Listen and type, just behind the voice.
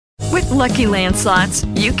Lucky Land Slots,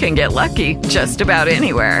 you can get lucky just about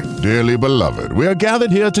anywhere. Dearly beloved, we are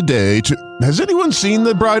gathered here today to... Has anyone seen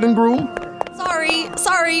the bride and groom?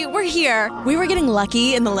 Sorry, we're here. We were getting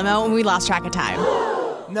lucky in the limo and we lost track of time.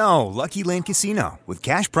 No, Lucky Land Casino, with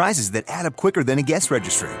cash prizes that add up quicker than a guest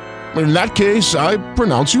registry. In that case, I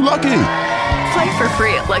pronounce you lucky. Play for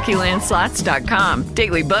free at LuckyLandSlots.com.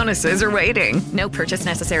 Daily bonuses are waiting. No purchase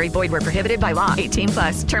necessary. Void where prohibited by law.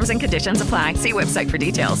 18+. Terms and conditions apply. See website for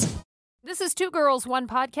details. This is Two Girls, One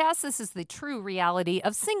Podcast. This is the true reality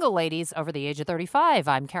of single ladies over the age of 35.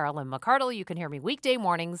 I'm Carolyn McCardle. You can hear me weekday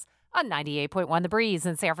mornings on 98.1 The Breeze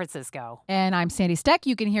in San Francisco. And I'm Sandy Steck.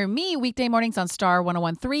 You can hear me weekday mornings on Star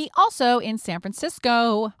 101.3, also in San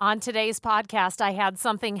Francisco. On today's podcast, I had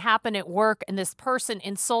something happen at work, and this person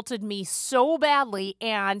insulted me so badly,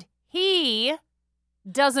 and he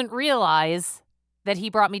doesn't realize that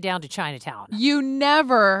he brought me down to Chinatown. You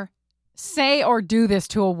never say or do this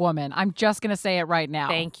to a woman. I'm just going to say it right now.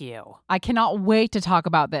 Thank you. I cannot wait to talk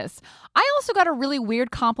about this. I also got a really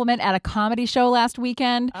weird compliment at a comedy show last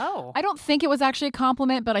weekend. Oh. I don't think it was actually a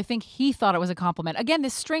compliment, but I think he thought it was a compliment. Again,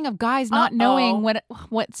 this string of guys not knowing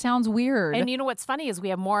what sounds weird. And you know what's funny is we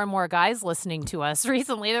have more and more guys listening to us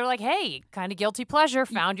recently. They're like, hey, kind of guilty pleasure,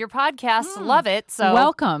 found your podcast, love it. So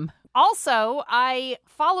welcome. Also, I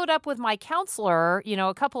followed up with my counselor. You know,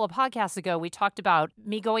 a couple of podcasts ago, we talked about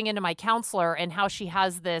me going into my counselor and how she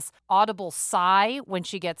has this audible sigh when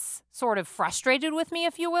she gets sort of frustrated with me,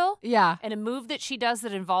 if you will. Yeah. And a move that she does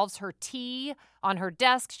that involves her tea on her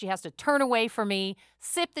desk. She has to turn away from me,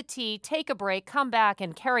 sip the tea, take a break, come back,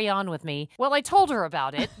 and carry on with me. Well, I told her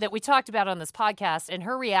about it, that we talked about on this podcast, and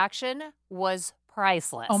her reaction was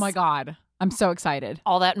priceless. Oh, my God. I'm so excited.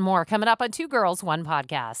 All that and more coming up on Two Girls, One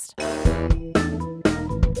Podcast.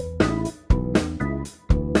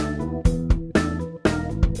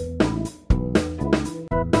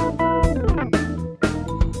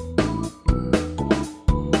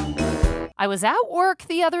 I was at work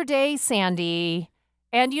the other day, Sandy,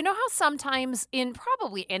 and you know how sometimes in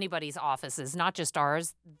probably anybody's offices, not just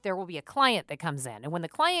ours, there will be a client that comes in. And when the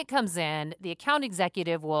client comes in, the account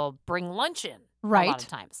executive will bring lunch in. Right. A lot of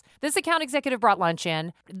times. This account executive brought lunch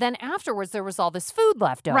in. Then afterwards, there was all this food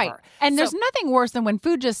left over. Right. And there's nothing worse than when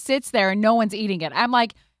food just sits there and no one's eating it. I'm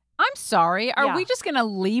like, I'm sorry. Are we just going to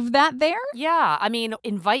leave that there? Yeah. I mean,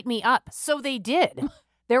 invite me up. So they did.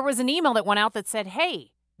 There was an email that went out that said, hey,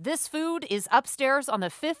 this food is upstairs on the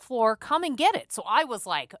 5th floor. Come and get it. So I was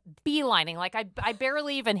like beelining. Like I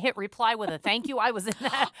barely even hit reply with a thank you. I was in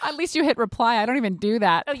that. At least you hit reply. I don't even do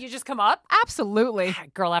that. Oh, you just come up? Absolutely.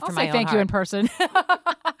 Girl after I'll my say own thank heart. you in person.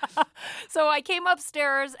 So I came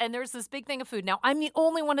upstairs and there's this big thing of food. Now I'm the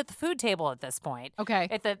only one at the food table at this point. Okay.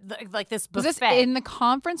 At the like this buffet. Was this in the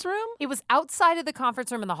conference room? It was outside of the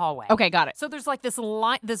conference room in the hallway. Okay, got it. So there's like this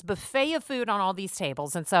buffet of food on all these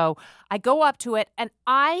tables. And so I go up to it and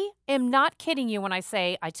I am not kidding you when I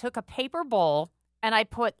say I took a paper bowl and I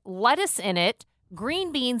put lettuce in it,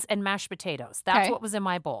 green beans, and mashed potatoes. That's what was in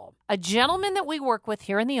my bowl. A gentleman that we work with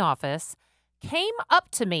here in the office came up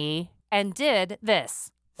to me and did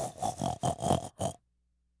this.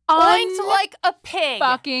 Oinked like a pig.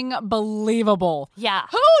 Fucking believable. Yeah.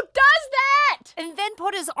 Who does that? And then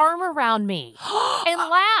put his arm around me and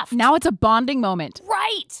laughed. Now it's a bonding moment.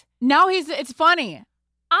 Right. Now it's funny.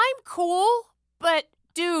 I'm cool, but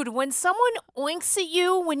dude, when someone oinks at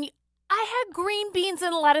you, I had green beans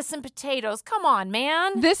and lettuce and potatoes. Come on,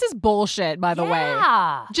 man. This is bullshit, by the way.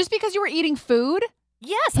 Yeah. Just because you were eating food?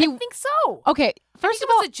 Yes, I think so. Okay, first of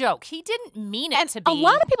all, it was a joke. He didn't mean it to be. A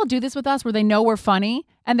lot of people do this with us where they know we're funny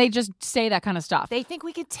and they just say that kind of stuff. They think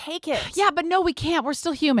we could take it. Yeah, but no, we can't. We're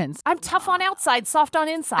still humans. I'm tough on outside, soft on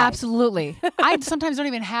inside. Absolutely. I sometimes don't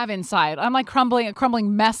even have inside. I'm like a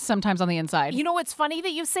crumbling mess sometimes on the inside. You know, it's funny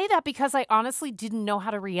that you say that because I honestly didn't know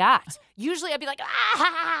how to react. Usually I'd be like,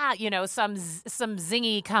 some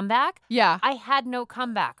zingy comeback. Yeah. I had no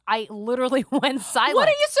comeback. I literally went silent. What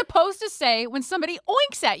are you supposed to say when somebody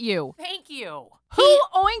oinks at you? Thank you. Who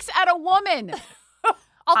oinks at a woman?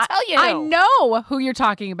 I'll tell you. I know who you're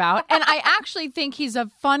talking about, and I actually think he's a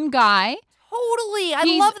fun guy. Totally. I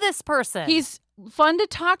love this person. He's fun to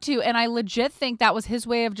talk to, and I legit think that was his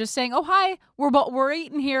way of just saying, "Oh, hi, we're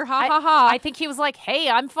eating here, ha ha ha." I think he was like, "Hey,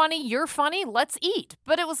 I'm funny, you're funny, let's eat."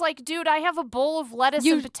 But it was like, dude, I have a bowl of lettuce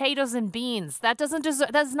and potatoes and beans. That doesn't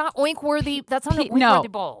that's not oink worthy. That's not an oink worthy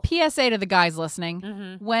bowl. PSA to the guys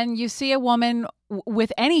listening: when you see a woman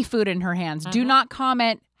with any food in her hands, do not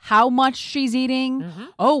comment how much she's eating.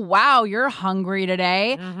 Oh, wow, you're hungry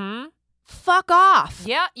today. Fuck off.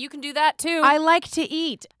 Yeah, you can do that too. I like to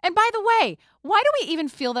eat. And by the way, why do we even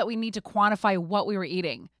feel that we need to quantify what we were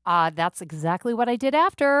eating? That's exactly what I did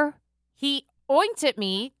after. He oinked at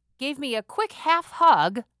me, gave me a quick half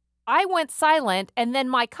hug. I went silent, and then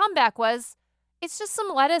my comeback was, it's just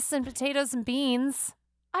some lettuce and potatoes and beans.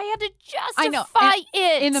 I had to justify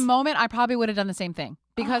it. In the moment, I probably would have done the same thing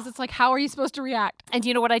because it's like, how are you supposed to react? And do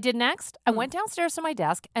you know what I did next? I went downstairs to my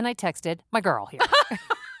desk and I texted my girl here.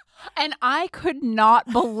 And I could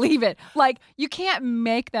not believe it. Like, you can't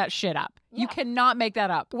make that shit up. You cannot make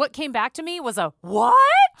that up. What came back to me was a what?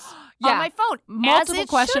 Yeah. On my phone. Multiple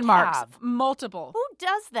question marks. Multiple. Who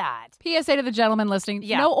does that? PSA to the gentleman listening.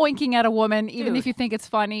 Yeah. No oinking at a woman, even Dude. if you think it's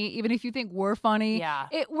funny, even if you think we're funny. Yeah.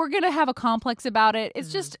 We're going to have a complex about it.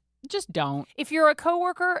 It's just don't. If you're a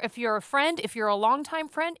coworker, if you're a friend, if you're a longtime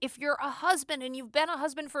friend, if you're a husband and you've been a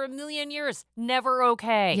husband for 1,000,000 years, never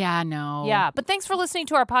okay. Yeah, no. Yeah, but thanks for listening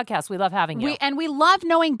to our podcast. We love having you. We love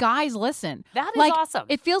knowing guys listen. That is awesome.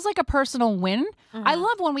 It feels like a personal win. I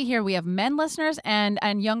love when we hear we have men listeners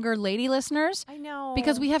and younger lady listeners. I know.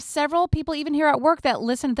 Because we have several people even here at work that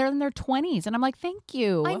listen. They're in their 20s. And I'm like, thank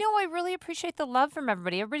you. I know. I really appreciate the love from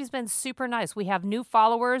everybody. Everybody's been super nice. We have new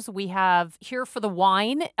followers. We have Here for the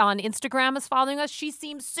Wine on Instagram is following us. She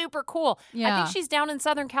seems super cool. Yeah. I think she's down in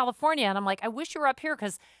Southern California. And I'm like, I wish you were up here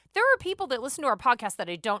because there are people that listen to our podcast that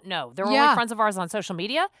I don't know. They're only friends of ours on social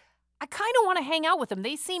media. I kind of want to hang out with them.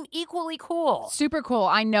 They seem equally cool. Super cool.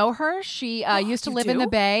 I know her. She used to live in the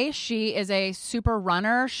Bay. She is a super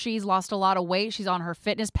runner. She's lost a lot of weight. She's on her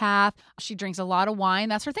fitness path. She drinks a lot of wine.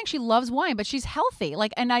 That's her thing. She loves wine, but she's healthy.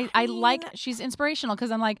 Like, and I like, she's inspirational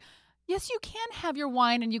because I'm like, yes, you can have your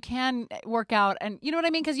wine and you can work out. And you know what I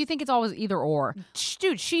mean? Because you think it's always either or.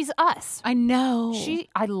 Dude, she's us. I know.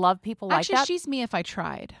 I love people like that. Actually, she's me if I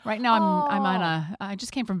tried. Right now, I'm on I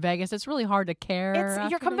just came from Vegas. It's really hard to care.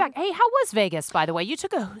 You're coming back. Hey, how was Vegas, by the way? You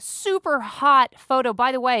took a super hot photo.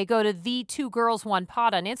 By the way, go to the 2 Girls 1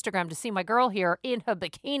 Pod on Instagram to see my girl here in her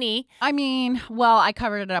bikini. I mean, well, I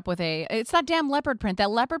covered it up with it's that damn leopard print.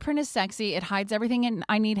 That leopard print is sexy. It hides everything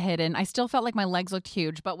I need hidden. I still felt like my legs looked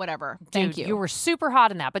huge, but whatever. Thank you. You were super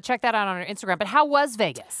hot in that, but check that out on our Instagram. But how was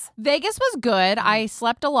Vegas? Vegas was good. I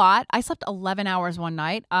slept a lot. I slept 11 hours one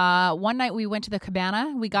night. One night we went to the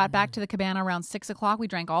cabana. We got back to the cabana around 6 o'clock. We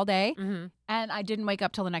drank all day. And I didn't wake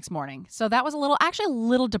up till the next morning. So that was a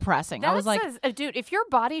little depressing. I was like, dude, if your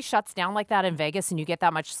body shuts down like that in Vegas and you get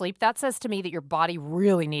that much sleep, that says to me that your body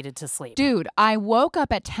really needed to sleep. Dude, I woke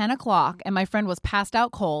up at 10 o'clock and my friend was passed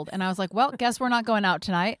out cold. And I was like, well, guess we're not going out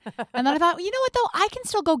tonight. And then I thought, you know what, though? I can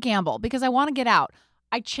still go gamble because I want to get out.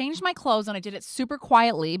 I changed my clothes and I did it super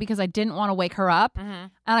quietly because I didn't want to wake her up.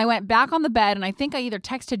 And I went back on the bed and I think I either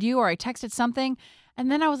texted you or I texted something.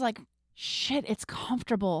 And then I was like, shit, it's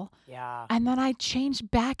comfortable. Yeah. And then I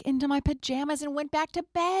changed back into my pajamas and went back to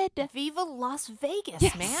bed. Viva Las Vegas,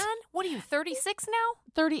 Yes. man. What are you, 36 now?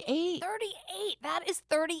 38. 38. That is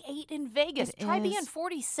 38 in Vegas. It Try is. being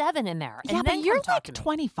 47 in there. Yeah, and but then you're come talk like to me.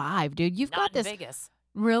 25, dude. You've Not got in this. Vegas.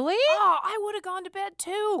 Really? Oh, I would have gone to bed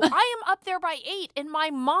too. I am up there by 8 and my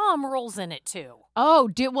mom rolls in it too. Oh,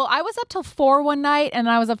 dude. Well, I was up till 4 one night and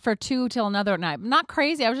I was up for 2 till another night. Not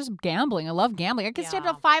crazy. I was just gambling. I love gambling. I could stay up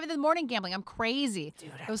till 5 in the morning gambling. I'm crazy.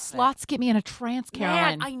 Dude, those slots get me in a trance,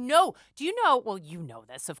 Carolyn. Man, I know. Do you know? Well, you know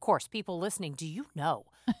this, of course. People listening, do you know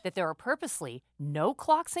that there are purposely no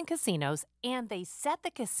clocks in casinos and they set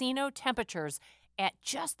the casino temperatures at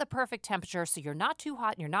just the perfect temperature so you're not too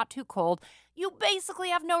hot and you're not too cold. You basically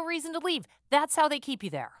have no reason to leave. That's how they keep you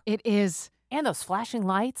there. It is. And those flashing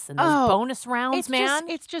lights and those bonus rounds, man.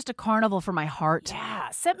 It's just a carnival for my heart. Yeah,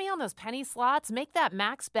 set me on those penny slots. Make that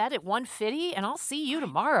max bet at 150, and I'll see you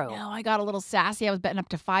tomorrow. No, I got a little sassy. I was betting up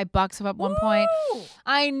to $5 at one point.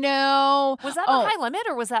 I know. Was that the high limit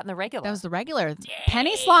or was that in the regular? That was the regular.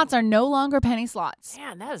 Penny slots are no longer penny slots.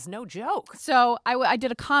 Man, that is no joke. So I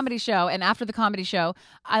did a comedy show, and after the comedy show,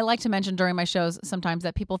 I like to mention during my shows sometimes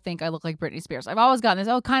that people think I look like Britney Spears. I've always gotten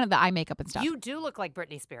this, kind of the eye makeup and stuff. You do look like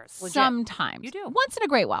Britney Spears. Legit. Sometimes. You do. Once in a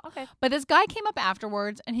great while. Okay. But this guy came up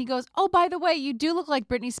afterwards and he goes, oh, by the way, you do look like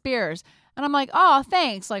Britney Spears. And I'm like, oh,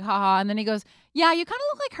 thanks. Like, haha. And then he goes, yeah, you kind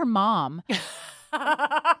of look like her mom.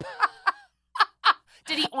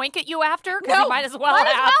 Did he oink at you after? Because No, he might as well might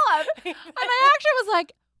have. as well have. And I actually was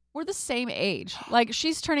like, we're the same age. Like,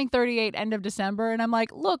 she's turning 38 end of December. And I'm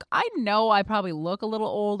like, look, I know I probably look a little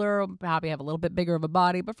older, probably have a little bit bigger of a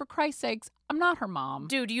body, but for Christ's sakes, I'm not her mom.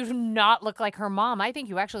 Dude, you do not look like her mom. I think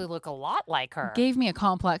you actually look a lot like her. Gave me a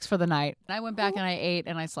complex for the night. And I went back and I ate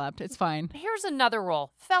and I slept. It's fine. Here's another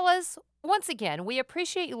rule. Fellas, once again, we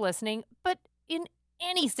appreciate you listening, but in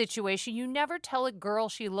any situation, you never tell a girl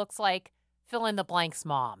she looks like fill in the blank's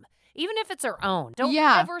mom. Even if it's her own. Don't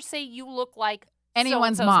ever say you look like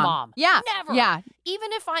anyone's so-and-so's mom. Yeah. Never. Yeah.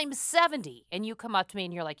 Even if I'm 70 and you come up to me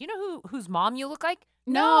and you're like, you know whose mom you look like?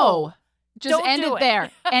 No. Just Don't end do it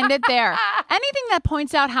there. End it there. Anything that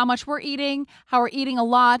points out how much we're eating, how we're eating a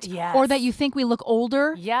lot, or that you think we look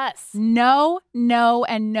older. Yes. No, no,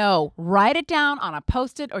 and no. Write it down on a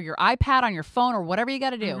Post-it or your iPad on your phone or whatever you got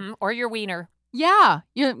to do. Mm-hmm. Or your wiener. Yeah.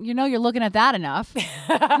 You know you're looking at that enough.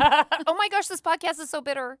 Oh my gosh, this podcast is so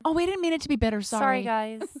bitter. Oh, we didn't mean it to be bitter. Sorry.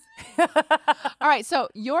 Sorry, guys. All right. So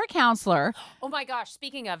your counselor. Oh my gosh,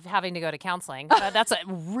 speaking of having to go to counseling, that's a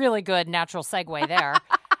really good natural segue there.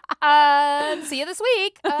 See you this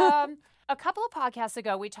week. A couple of podcasts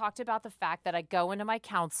ago, we talked about the fact that I go into my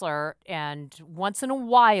counselor and once in a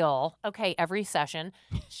while, every session,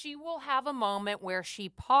 she will have a moment where she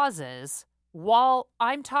pauses while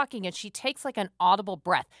I'm talking and she takes like an audible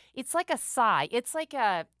breath. It's like a sigh. It's like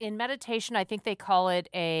in meditation, I think they call it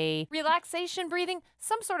a relaxation breathing,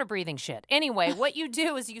 some sort of breathing shit. Anyway, what you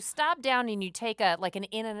do is you stop down and you take like an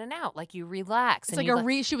in and an out, like you relax. It's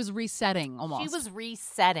like she was resetting almost. She was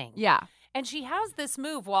resetting. Yeah. And she has this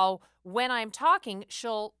move when I'm talking,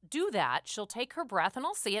 she'll do that. She'll take her breath and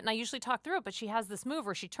I'll see it. And I usually talk through it, but she has this move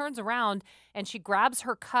where she turns around and she grabs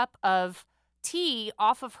her cup of tea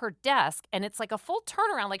off of her desk, and it's like a full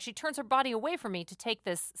turnaround, like she turns her body away from me to take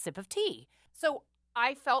this sip of tea. So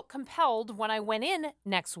I felt compelled when I went in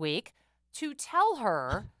next week to tell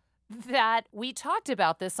her that we talked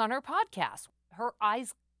about this on her podcast. Her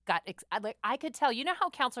eyes got, I could tell, you know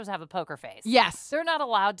how counselors have a poker face? Yes. They're not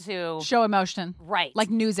allowed to show emotion. Right.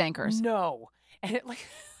 Like news anchors. No. And it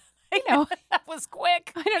I know. That was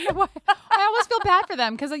quick. I don't know why. I always feel bad for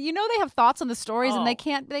them because they have thoughts on the stories and they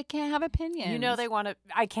can't have opinions. You know they want to.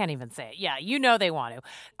 I can't even say it. Yeah, you know they want to.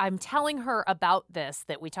 I'm telling her about this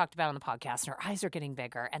that we talked about on the podcast, and her eyes are getting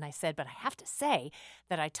bigger. And I said, but I have to say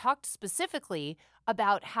that I talked specifically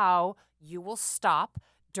about how you will stop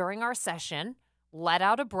during our session, let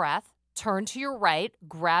out a breath, turn to your right,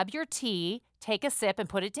 grab your tea, take a sip and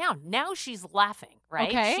put it down. Now she's laughing, right?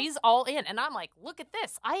 Okay. She's all in. And I'm like, look at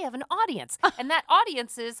this. I have an audience. And that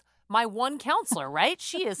audience is my one counselor, right?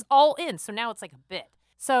 She is all in. So now it's like a bit.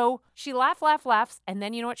 So she laughs. And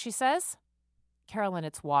then you know what she says? Carolyn,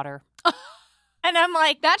 it's water. And I'm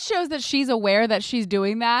like, that shows that she's aware that she's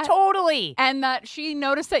doing that. Totally. And that she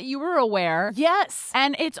noticed that you were aware. Yes.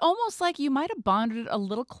 And it's almost like you might have bonded a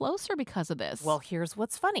little closer because of this. Well, here's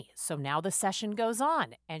what's funny. So now the session goes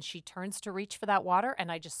on and she turns to reach for that water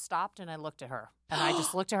and I just stopped and I looked at her. And I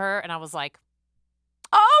just looked at her and I was like,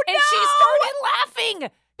 oh, no! And she started laughing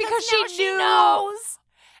because now she she knows.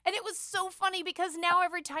 And it was so funny because now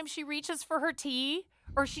every time she reaches for her tea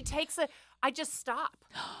or she takes it, I just stop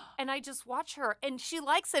and I just watch her and she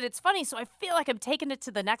likes it. It's funny. So I feel like I'm taking it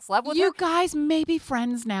to the next level with her. You guys may be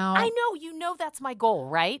friends now. I know. You know that's my goal,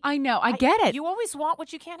 right? I know. I get it. You always want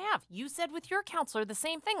what you can't have. You said with your counselor the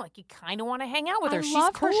same thing. Like you kind of want to hang out with her. I She's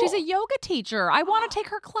love cool. her. She's a yoga teacher. I want to take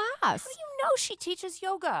her class. How do you know she teaches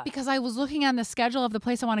yoga? Because I was looking on the schedule of the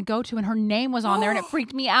place I want to go to and her name was on there and it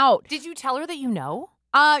freaked me out. Did you tell her that you know?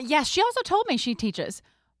 Yes. She also told me she teaches.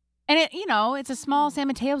 And it's a small, San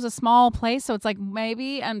Mateo's a small place, so it's like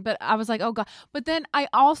maybe, but I was like, oh God. But then I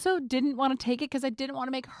also didn't want to take it because I didn't want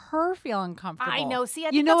to make her feel uncomfortable. I know. See,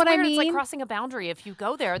 I think you know that's what weird. I mean? It's like crossing a boundary. If you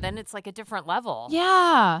go there, then it's like a different level.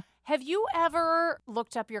 Yeah. Have you ever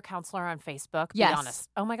looked up your counselor on Facebook? Yes. Be honest.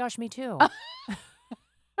 Oh my gosh, me too.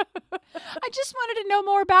 I just wanted to know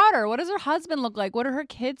more about her. What does her husband look like? What do her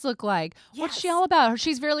kids look like? Yes. What's she all about?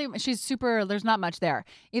 She's super, there's not much there.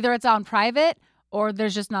 Either it's on private or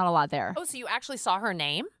there's just not a lot there. Oh, so you actually saw her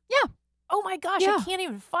name? Yeah. Oh my gosh, Yeah. I can't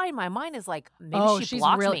even find. My mind is like, maybe she she's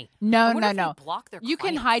blocked really, me. No, I wonder if no. they block their You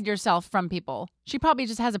can clients. hide yourself from people. She probably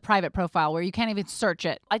just has a private profile where you can't even search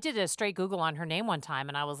it. I did a straight Google on her name one time,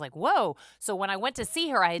 and I was like, whoa. So when I went to see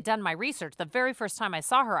her, I had done my research. The very first time I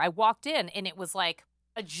saw her, I walked in, and it was like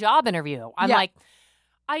a job interview. I'm like,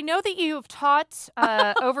 I know that you've taught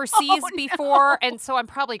overseas before, and so I'm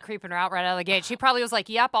probably creeping her out right out of the gate. She probably was like,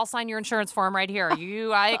 yep, I'll sign your insurance form right here.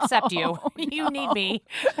 I accept you. You need me.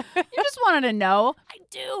 You just wanted to know. I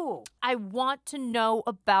do. I want to know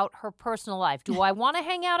about her personal life. Do I want to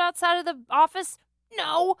hang out outside of the office?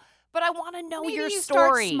 No. But I want to know Maybe your you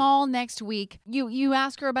story. Start small next week. You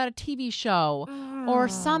ask her about a TV show or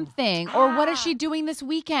something. Or what is she doing this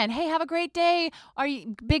weekend? Hey, have a great day. Are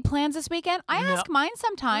you big plans this weekend? I ask mine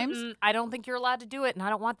sometimes. I don't think you're allowed to do it, and I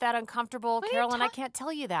don't want that uncomfortable. Well, Carolyn, I can't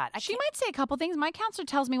tell you that. She might say a couple things. My counselor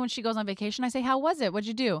tells me when she goes on vacation. I say, how was it? What'd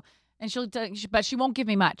you do? And but she won't give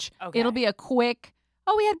me much. Okay. It'll be a quick,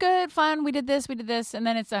 oh, we had good fun. We did this. And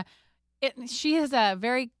then she has a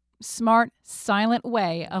very smart, silent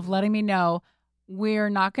way of letting me know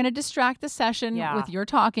we're not going to distract the session with your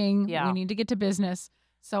talking. Yeah. We need to get to business.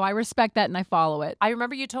 So I respect that and I follow it. I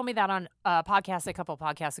remember you told me that on a podcast a couple of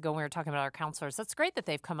podcasts ago when we were talking about our counselors. That's great that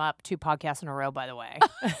they've come up 2 podcasts in a row, by the way.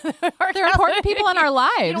 They're important people in our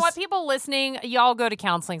lives. You know what? People listening, y'all go to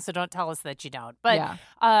counseling, so don't tell us that you don't. But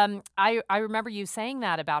I remember you saying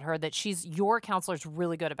that about her, that your counselor's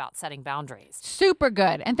really good about setting boundaries. Super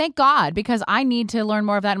good. And thank God, because I need to learn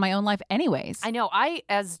more of that in my own life anyways. I know. I,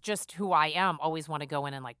 as just who I am, always want to go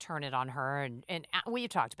in and like turn it on her. And we've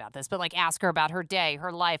talked about this, but like ask her about her day,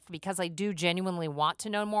 her life, because I do genuinely want to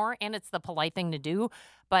know more, and it's the polite thing to do.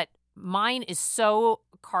 But mine is so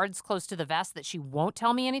cards close to the vest that she won't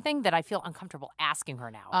tell me anything that I feel uncomfortable asking her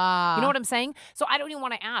now. You know what I'm saying? So I don't even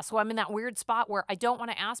want to ask. So I'm in that weird spot where I don't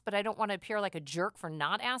want to ask, but I don't want to appear like a jerk for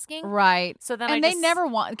not asking. Right. So then they never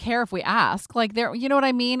care if we ask. Like, you know what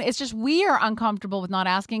I mean? It's just we are uncomfortable with not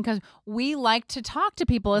asking because we like to talk to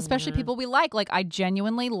people, especially people we like. Like, I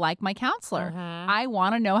genuinely like my counselor. I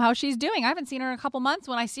want to know how she's doing. I haven't seen her in a couple months.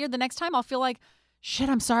 When I see her the next time, I'll feel like, shit,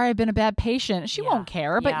 I'm sorry, I've been a bad patient. She won't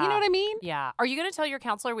care, but you know what I mean? Yeah. Are you going to tell your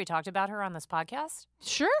counselor we talked about her on this podcast?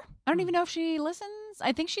 Sure. I don't even know if she listens.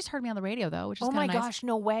 I think she's heard me on the radio, though, which is kind of nice. Oh, my gosh,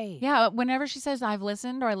 no way. Yeah, whenever she says I've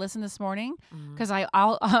listened or I listened this morning, because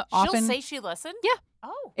I'll often... She'll say she listened? Yeah.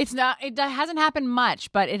 Oh. It hasn't happened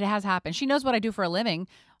much, but it has happened. She knows what I do for a living.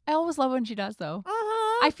 I always love when she does, though.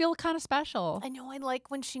 I feel kind of special. I know. I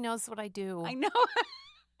like when she knows what I do. I know.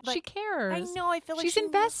 Like, she cares. I know. I feel like she's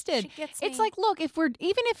invested. She gets me. It's like, look, if we're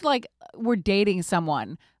dating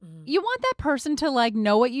someone, you want that person to like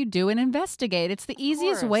know what you do and investigate. It's the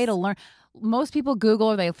easiest way to learn. Most people Google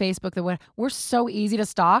or they Facebook. We're so easy to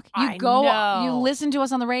stalk. You listen to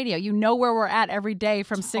us on the radio. You know where we're at every day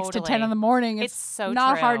from 6 to 10 in the morning. It's so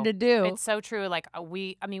not true. hard to do. It's so true. Like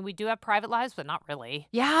we do have private lives, but not really.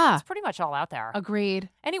 Yeah. It's pretty much all out there. Agreed.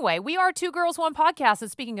 Anyway, we are 2 Girls, 1 Podcast. And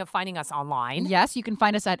speaking of finding us online. Yes, you can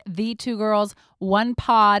find us at The 2 Girls, 1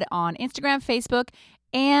 Pod on Instagram, Facebook,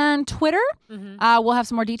 and Twitter. We'll have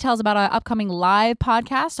some more details about our upcoming live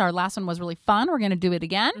podcast. Our last one was really fun. We're going to do it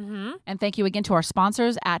again. And thank you again to our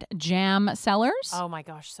sponsors at Jam Sellers. Oh my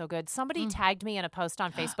gosh, so good. Somebody tagged me in a post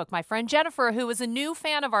on Facebook. My friend Jennifer, who is a new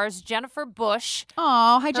fan of ours, Jennifer Bush.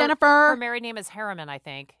 Oh, hi, Jennifer. Her married name is Harriman, I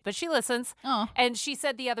think. But she listens. Oh. And she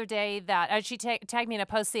said the other day that she tagged me in a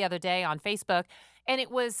post the other day on Facebook. And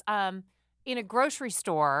it was in a grocery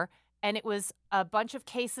store. And it was a bunch of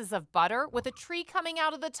cases of butter with a tree coming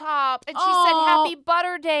out of the top. And she said, Happy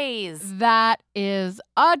Butter Days. That is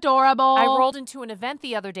adorable. I rolled into an event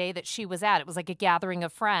the other day that she was at. It was like a gathering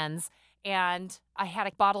of friends. And I had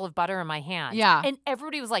a bottle of butter in my hand. Yeah. And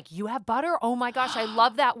everybody was like, you have butter? Oh, my gosh, I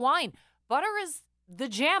love that wine. Butter is the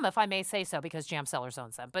jam, if I may say so, because Jam Sellers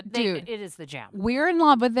owns them. But it is the jam. We're in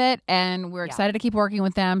love with it, and we're excited to keep working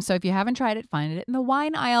with them. So if you haven't tried it, find it in the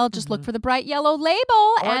wine aisle. Just look for the bright yellow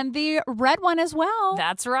label and the red one as well.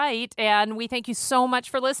 That's right. And we thank you so much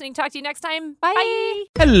for listening. Talk to you next time. Bye. Bye.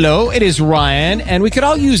 Hello, it is Ryan, and we could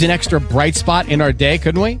all use an extra bright spot in our day,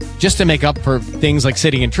 couldn't we? Just to make up for things like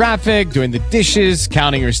sitting in traffic, doing the dishes,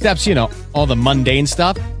 counting your steps, all the mundane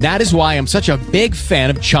stuff. That is why I'm such a big fan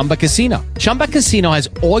of Chumba Casino. Chumba Casino has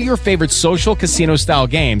all your favorite social casino-style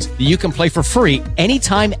games that you can play for free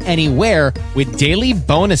anytime, anywhere with daily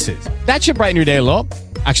bonuses. That should brighten your day a little.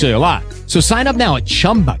 Actually, a lot. So sign up now at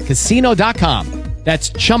ChumbaCasino.com.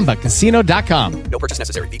 That's ChumbaCasino.com. No purchase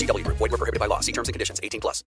necessary. VGW Group. Void where prohibited by law. See terms and conditions. 18+.